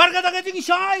 Barkata ka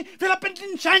Jingshai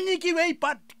Philippine sanyi ki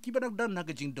weipat ki banagdan na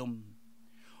ka jingdom.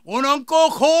 Unang ko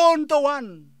kon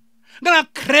tawan. Ngana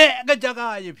kre ka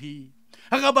jaga yepi.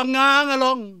 Aga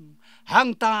bangangalong.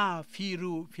 Hangta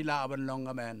firu filaban long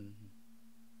amen.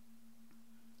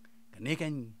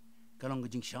 Kanikan kalong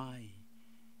Jingshai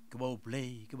kabaw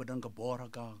play kabadang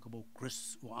kabora ka kabaw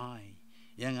Chris uai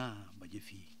yanga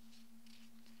bajefi.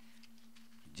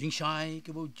 Jingshai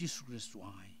kabaw Jesus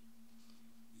uai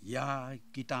ya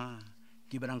kita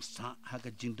kibadang sa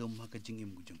haga jingdom haga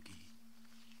jingim gujungki.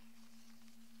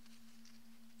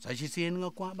 Sa sisiyan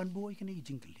nga kwa ban boy kani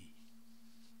jingkali.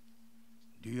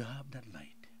 Do you have that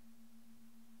light?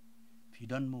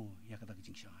 Pidan mo ya kata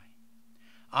Jingshai.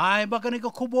 Ai baka ni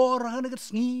ka kubor ha ni ka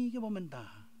sngi ka pamenta.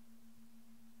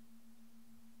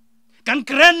 Kan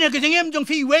keren ya ka jengem jong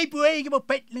fi wei puei ka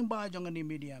pet Lyngaba jong ani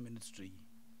media ministry.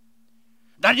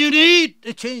 That you need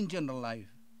a change in the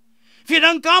life. Fi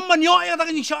dang kam man yo ya ta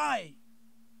ka Jingshai.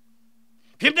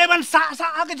 Fi de ban sa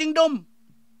ka jingdom.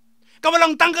 Ka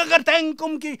balang tang ka teng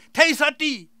kum ki thei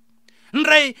sati.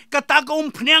 Nrei ka ta ko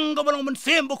phnyang ka balang man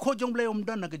sem bo kho jong ble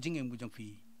dan ka jingem bu jong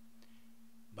fi.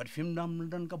 But film dam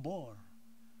dan ka bor.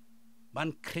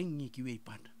 Ban kring ki wei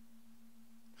pat.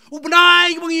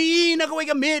 Ubnai ko ngi na ko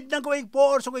ka med na ko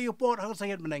por so ko yo por ha sa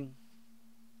yet maneng.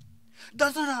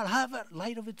 Does not have a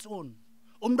light of its own.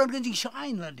 Dan ka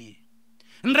Jingshai na di.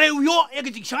 Nrei yo ya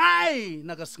ka Jingshai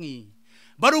na ka sngi.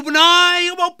 Baru ubnai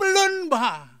ko pelun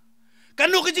ba.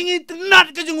 Kanu ka jingi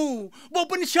tenat ka jingu. Bo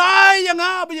pen syai yang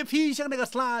ba ya fi sang na ka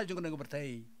sla jong na ka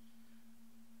bertai.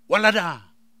 Walada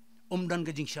dan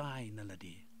ka Jingshai na la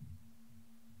di.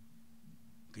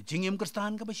 Kejingim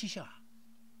kerstaan ka basisya.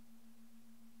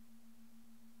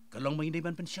 Kalong mangin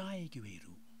ban pensyai ki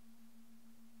weru.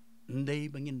 Ndai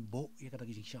bangin bo ya kata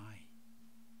Jingshai.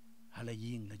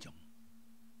 Halaying la jong.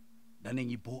 Dan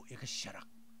yang ibo ya kesyarak.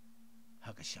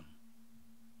 Ha kasyam.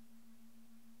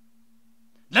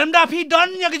 Dalam dapi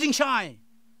don ya Jingshai.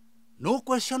 No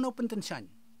question open tension.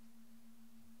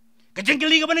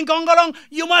 Kejengkeli ka paning kongkolong,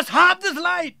 you must have this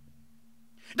light.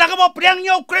 Daga mo priang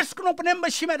yo kres kuno penem ba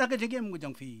shime daga jegem ko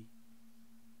jong fi.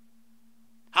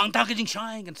 Hang ta ka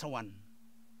Jingshai kan sawan.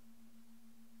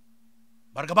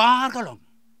 Bargabar kalong.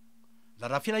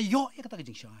 Lara fila yo ya kata ka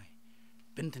Jingshai.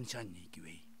 Benten chan ni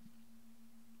kiwe.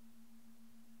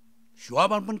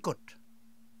 Shuaban pun kot.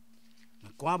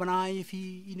 Nakwa banai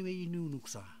fi inwe inu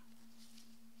nuksa.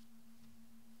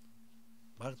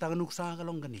 Bagta ka nuksa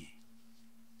kalong gani.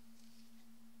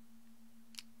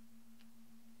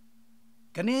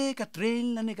 Kani ka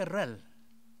train na ni ka rel.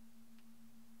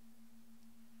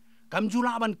 Kam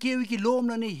jula ban kiwi ki lom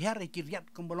na ni her ki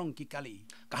riat kumbolong ki kali.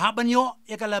 Kahaban yo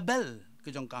ya ka label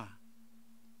ke jongka.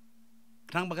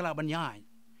 Krang bagala ban yai.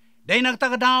 Dai nak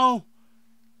ta ka daw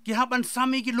ki haban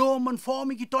sami ki lom man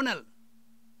formi ki tonel.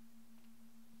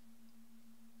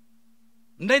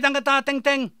 Ndai tang ka ta teng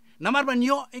teng namar ban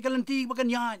yo ya ka lanti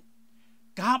bakan yai.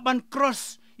 Kahaban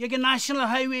cross ya ki national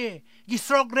highway ki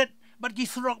srok red bat ki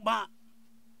srok ba.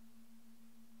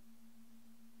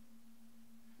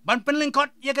 Ban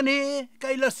penlingkot ya kani ka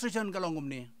illustration kalongum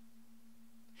ni.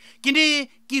 Kini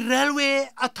ki railway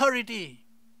authority.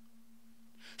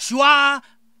 Shua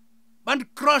ban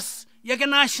cross ya ka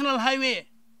national highway.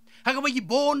 Haka ba ki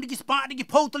bon ki spa ki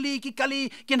potali ki kali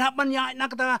kin hap man ya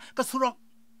nakata ka surok.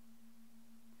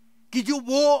 Ki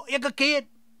jubo ya ka ket.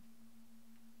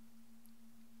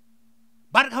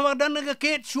 Bar kawadan ka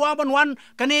ket shua ban wan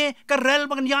kani ka rel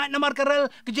ban ya namar ka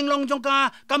rel ki jinglong jong ka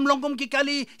kamlong kum ki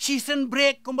kali season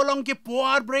break kumbolong ki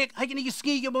puar break hai kini ki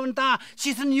ski ki banta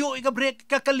season yo ka break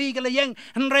ka kali ka layeng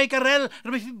nrai ka rel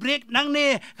break nang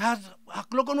ne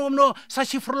haklokon umno sa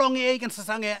shifrlong e kan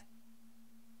sasange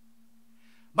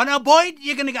ban avoid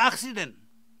ye kini ka accident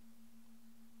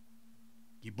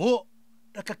ki bo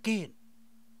da ka ket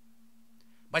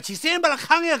ba season bala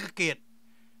khang ya ka ket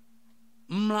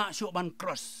mla syuk ban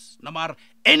cross namar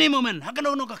any moment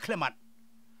hakano no ka klemat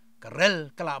karel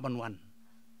kalaban wan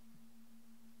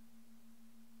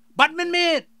batman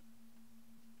mit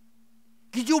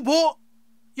kijubo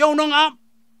yaw nong am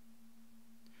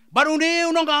baruni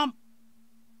nong am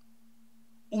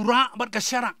ura bat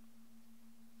kasyarak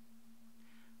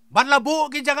bat labo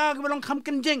ki jaga ki balong kham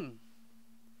kenjeng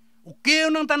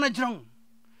ukiw nang tanah jrong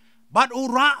bat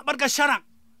ura bat kasyarak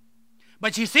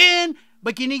bat sisin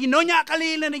Begini ginonya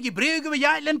kali lani gibreu ke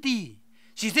bayai lenti.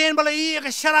 Sisen balai ka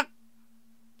syarak.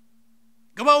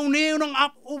 Gabau ni unang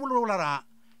ap ubro lara.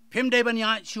 Pem dai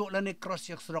banya syuk lani cross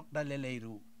yak serok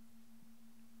dalelairu.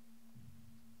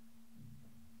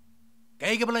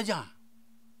 Kai ke belajar.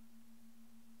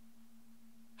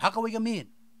 Hakawai gamit.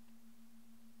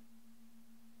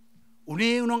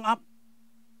 Uni unang ap.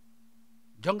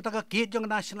 Jong taka kit jong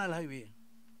national highway.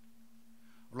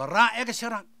 Lara ya ka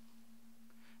syarak.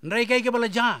 Nrai kai ke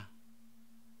belajar.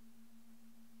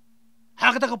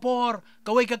 Hak ta kapor,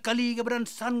 kawai ka kali ke beran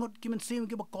sangot ki mensim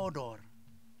ki bakodor.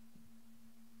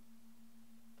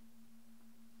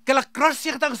 Kala cross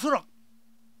ya ta surok.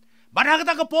 Badha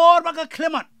ta kapor baka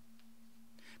klemat.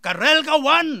 Karel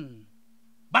kawan.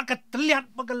 Baka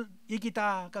terlihat bakal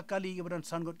kita ka kali ke beran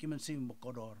sangot ki mensim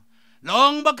bakodor.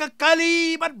 Long baka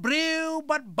kali bat breu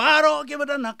bat baro ke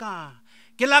beran haka.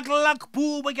 Kelak-kelak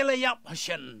pu baka layap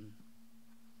hasyan.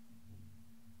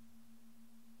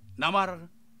 Namar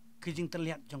kijing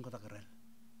terlihat jong kota kerel.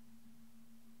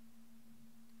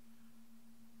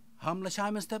 ham la shai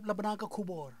men step la bana ka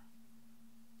khubor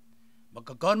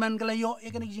baka government kala yo ya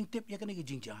kan jing tip ya kan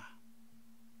jing ja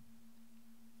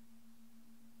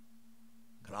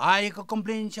kala ai ka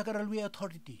complain cha ka railway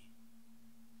authority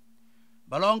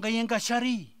balong ka yang ka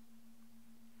shari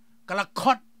kala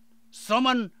khot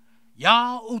soman ya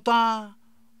uta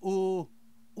u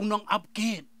unong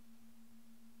upgate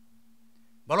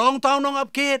balong tao nong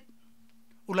upgate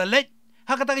ula lek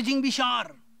hakata ka jing bishar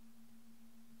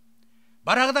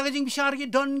bara kata ka jing bishar ki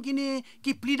don kini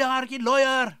ki pleader ki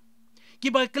lawyer ki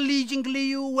ba kli jing kli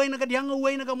yu we na ka diang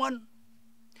we na ka mon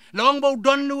long bo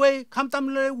don we kham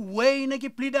tam le we na ki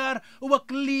pleader u ba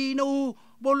kli no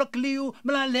bo la kli yu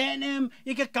mala lenem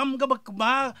ik kam ka ba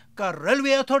ka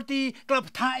railway authority club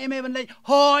tha me ban le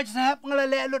ho sap ngala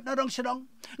le lut na rong shadong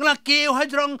ngala ke ho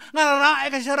jrong ngala ra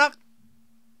ka sharak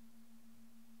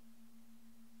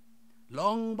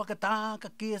long ba ka ta ka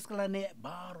kes kala ne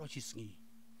baro chisngi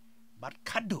bat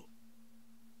kado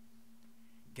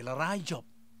kila rai job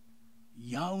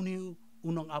yau ni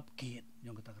unong upgate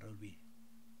yang kata railway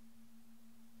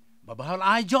babahal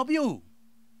ai job you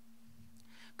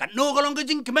kan no kalong ke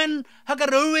jing kemen ha ka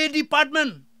railway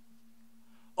department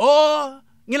oh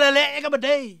ngila le ka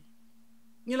badai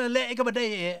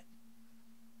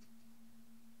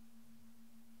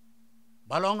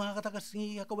balong ha kata ka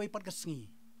singi ha ka wai pat ka singi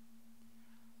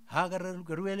ha ka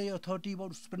railway authority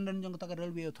bo spenden yang kata ka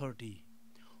railway authority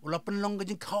ula penlong ke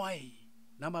jing khoi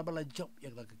nama bala job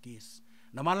yang kata ka kes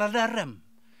nama la darem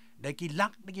daki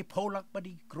lak daki polak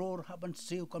badi gror haban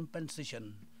seal compensation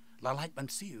la light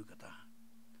ban seal kata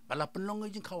bala penlong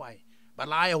ke jing khoi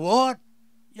bala ai award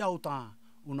yau ta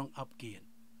unong upgate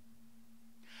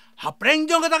ha preng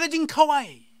jong kata ka jing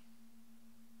khoi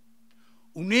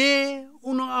une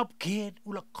unong upgate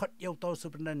ula khot yau ta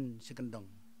spenden sekendong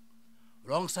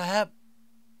Long sahab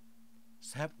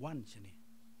one sini.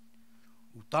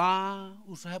 Uta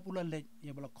usahab ula lek ya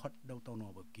bala khot dau tau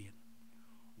no bakien.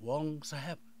 Wong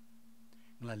sahab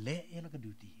ngala le ya la ka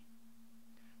duty.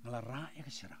 Ngala ra ya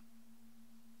ka syara.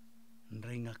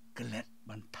 Nrenga kelet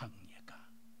bantang ya ka.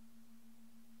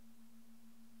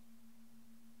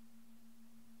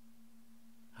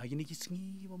 Hari ni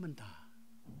kisngi ba menta.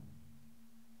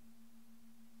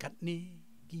 Kat ni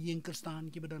ki yang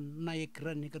kristan ki badan naik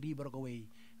keren ni keri berkawai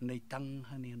naik tang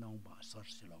hani nong basar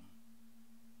silong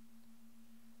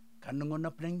kan ngon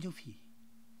na pleng jofi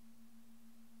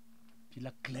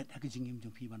pila klet hak jingim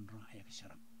jofi ban ra ya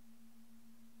kisarap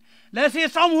let's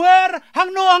see somewhere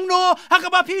hang no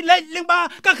hak ba phi le lengba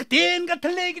ka ktin ka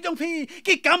thele ki jofi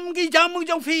ki kam ki jam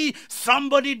jofi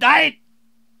somebody died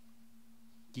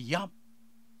ki yap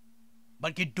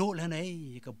but ki dol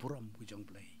hanai ka buram ku jong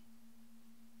play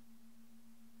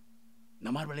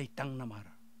namar balai tang namar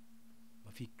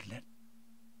bafi klet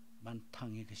ban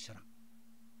tang ye kesrak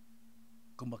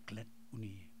kumba klet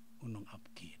uni unong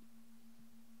upgate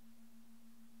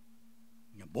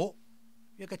nyabo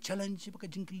ya ka challenge ba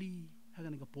ka jingkli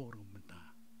hagan ka por menta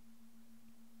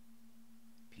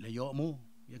pila yo mo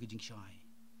ya ka jingshai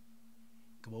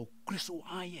ka ba kristo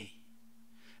ai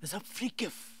as a free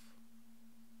gift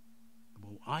ka ba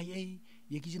ai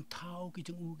ya ki jing tau ki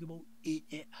jing u ki ba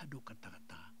hadu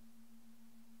kata-kata.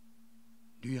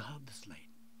 Do you have the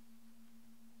slide?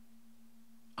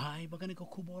 I bagani ko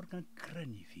kubor kan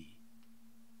krani fi.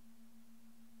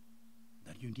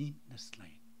 That you need the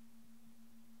slide.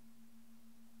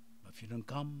 But if you don't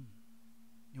come,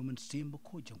 you man sim ba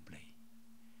ko jong play.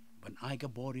 Ban I ka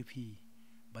bori fi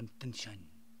ban tension.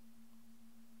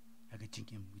 Aga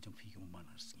jingkem jong fi ko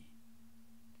manarsi.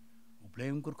 U play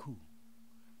un kurku.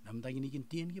 Nam ta gini kin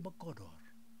tien ki ba kodor.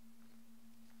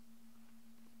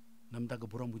 Nam ta ka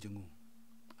buram bujangu.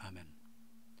 Amen.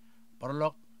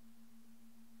 Prolog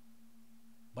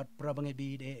bat prabangai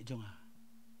bi de jonga.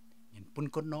 Yen pun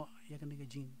kono ya kan ga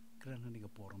jing kran ni ga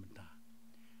por menta.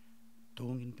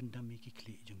 Tongin pendami ki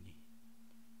kli jongi.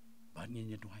 Ban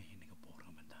nya duai ni ga por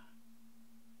menta.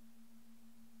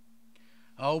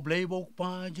 Au blei bok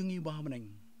pa jongi ba meneng.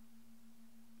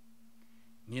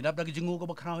 Ni dap dag jengu ko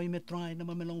ba krawi me try na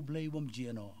melong blei bom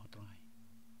jiano try.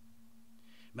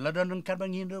 Meladan kan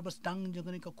bangin do bastang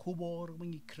jangan ka khubor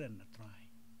bangi kren try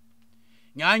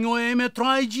nyanyo me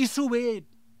try jisu wet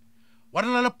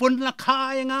warna la pun la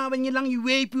khay nga bangi lang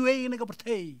iwe piwe na ka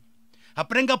pertei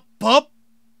apreng ka pop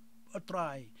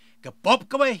try ka pop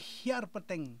ka ba hiar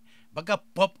pateng baga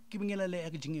pop ki bangi la le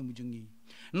ka jingi mujungi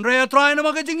nre try na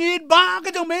ma ka jingi ba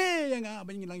ka jong me nga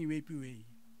bangi lang iwe piwe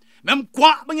mem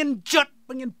kwa bangin jot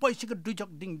bangin poi si ka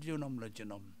dujok ding jonom la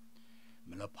jonom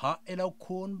melapha elau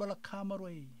khon bala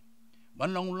khamaroi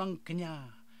ban long lang kenya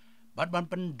bat ban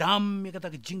pendam ya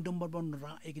kata ke jingdom ban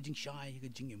ra ke jingshai ke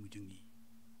jing mu jungi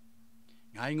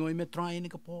Ngai ngoi me try ni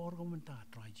kapor ko menta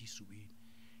try Jisu we.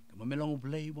 Ka melong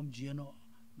play bom jiano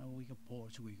na we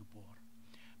kapor su we kapor.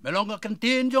 Melong ka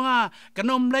kantin jonga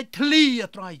kanom lai thli a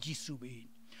try Jisu we.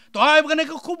 Try ba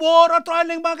ka kubor a try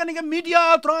leng ba ka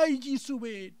media try Jisu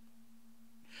we.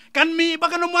 Kan mi ba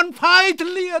ka man fight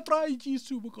thli a try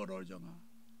Jisu ba ko jonga.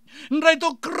 Nrai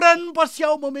to kren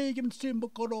pasiao mo me kim sim ba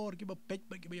kolor ki ba pet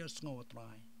ba ki ba sngo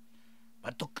try.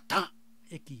 Ba to ta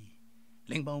eki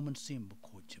leng ba man sim ba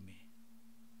ko chame.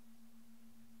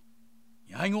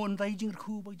 Ya ngon tai jing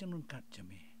khu ba jang kat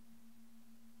chame.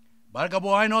 Bar ka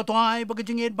boy no toy ba ka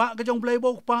jing et ba ka jong play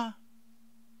bo pa.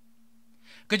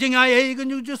 Ka jing ai ka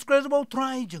you just crazy about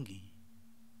try jangi.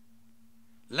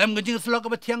 Lem ka jing slok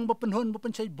ba thiang ba penhon ba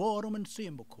pen chai bor man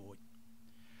sim ba ko.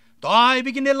 Toy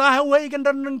begin la way kan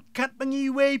dan kat bangi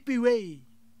way pi way.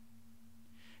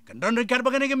 Kan dan kat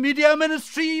ba ka media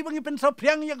ministry bangi pen sa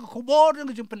priang ya ko bor jang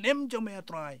jing pen em jang me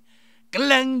try.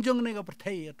 Keleng jang ne ka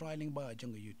perthai try ling ba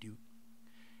jang YouTube.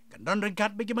 Kan dan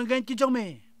kat bagi mangan ki jang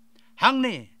me. Hang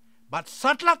ne bat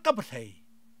satlak ka perthai.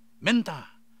 Menta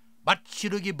bat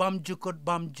shirugi bam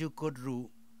jukut ru.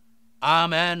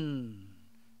 Amen.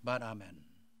 But amen.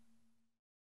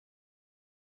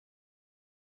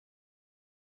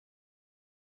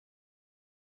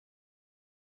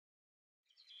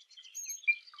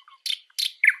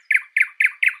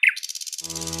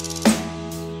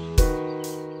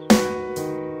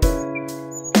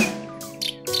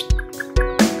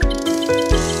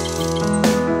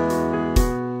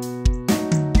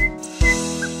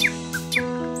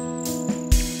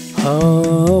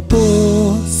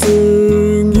 Apo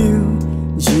sing you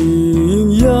jing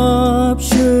yap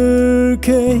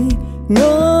shirke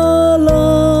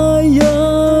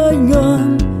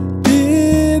ngalayangan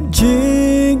dip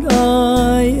jing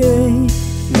ai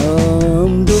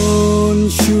ngam don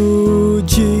shu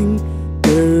jing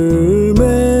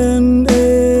dermen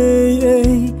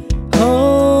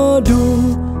hadu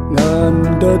ngam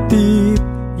datip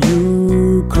you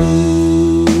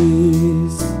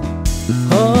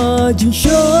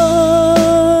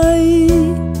Jingshai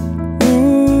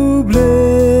ublay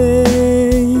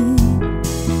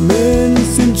men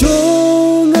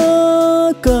sinjong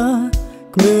aka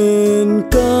men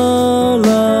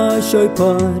kala shai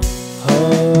par ha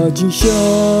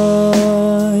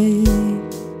Jingshai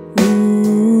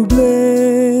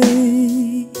ublay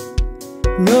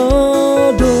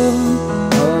nado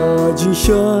ha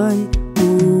Jingshai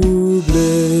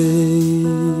ublay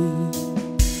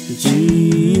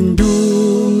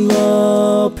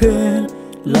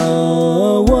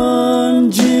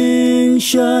lawan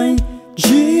Jingshai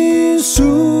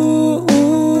Jisu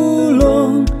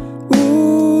ulong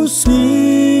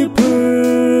usni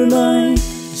pernai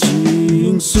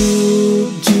Jingsu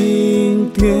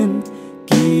jingten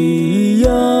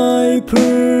kiai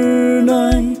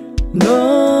pernai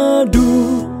nadu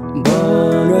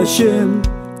bagashem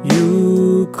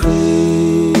you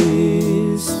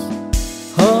Chris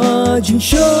ha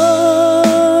Jingshai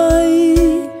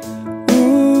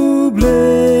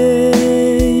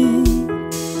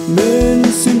men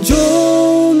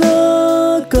sinjong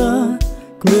aka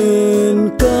men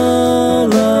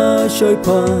kala shai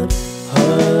par ha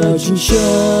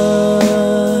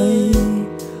Jingshai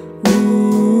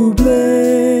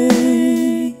ublay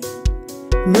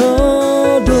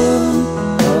nado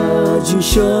ha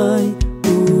Jingshai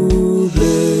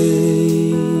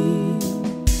ublay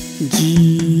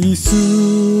Jisu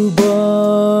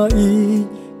bai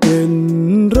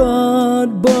kenrat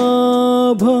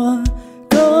baba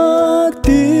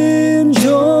tin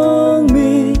jong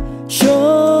mi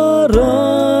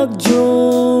sharak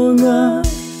jonga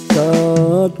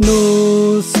kat no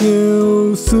siêu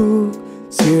su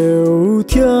siêu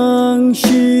thiang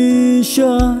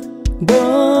shisha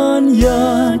ban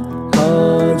yat ha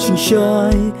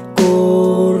Jingshai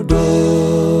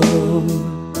kordom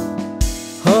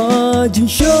ha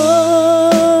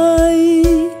Jingshai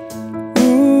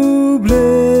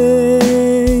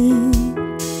ublay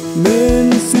men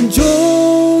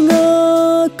sinjong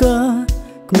aka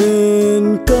men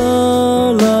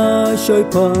kala shai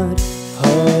par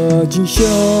ha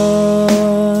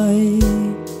Jingshai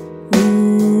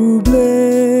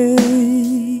ublay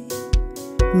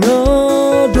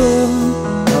nado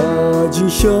ha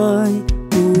Jingshai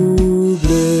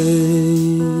ublay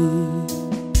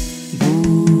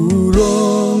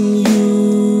burong yu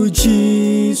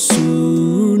Jisu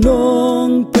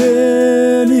nong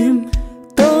pelim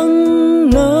tang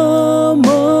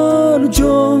namar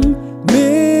jong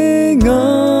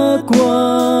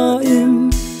mengakwaim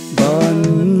ban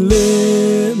le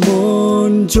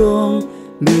mon jong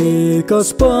mekas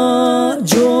pa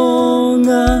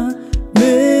jonga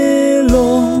melo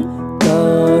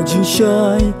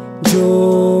Jingshai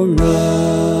jonga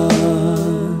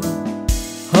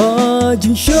ha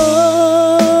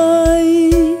Jingshai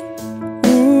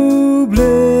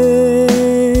ublei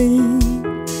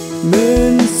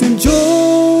men sim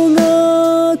jonga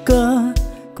ka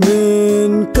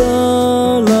men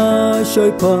kala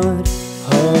shai par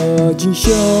ha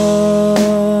Jingshai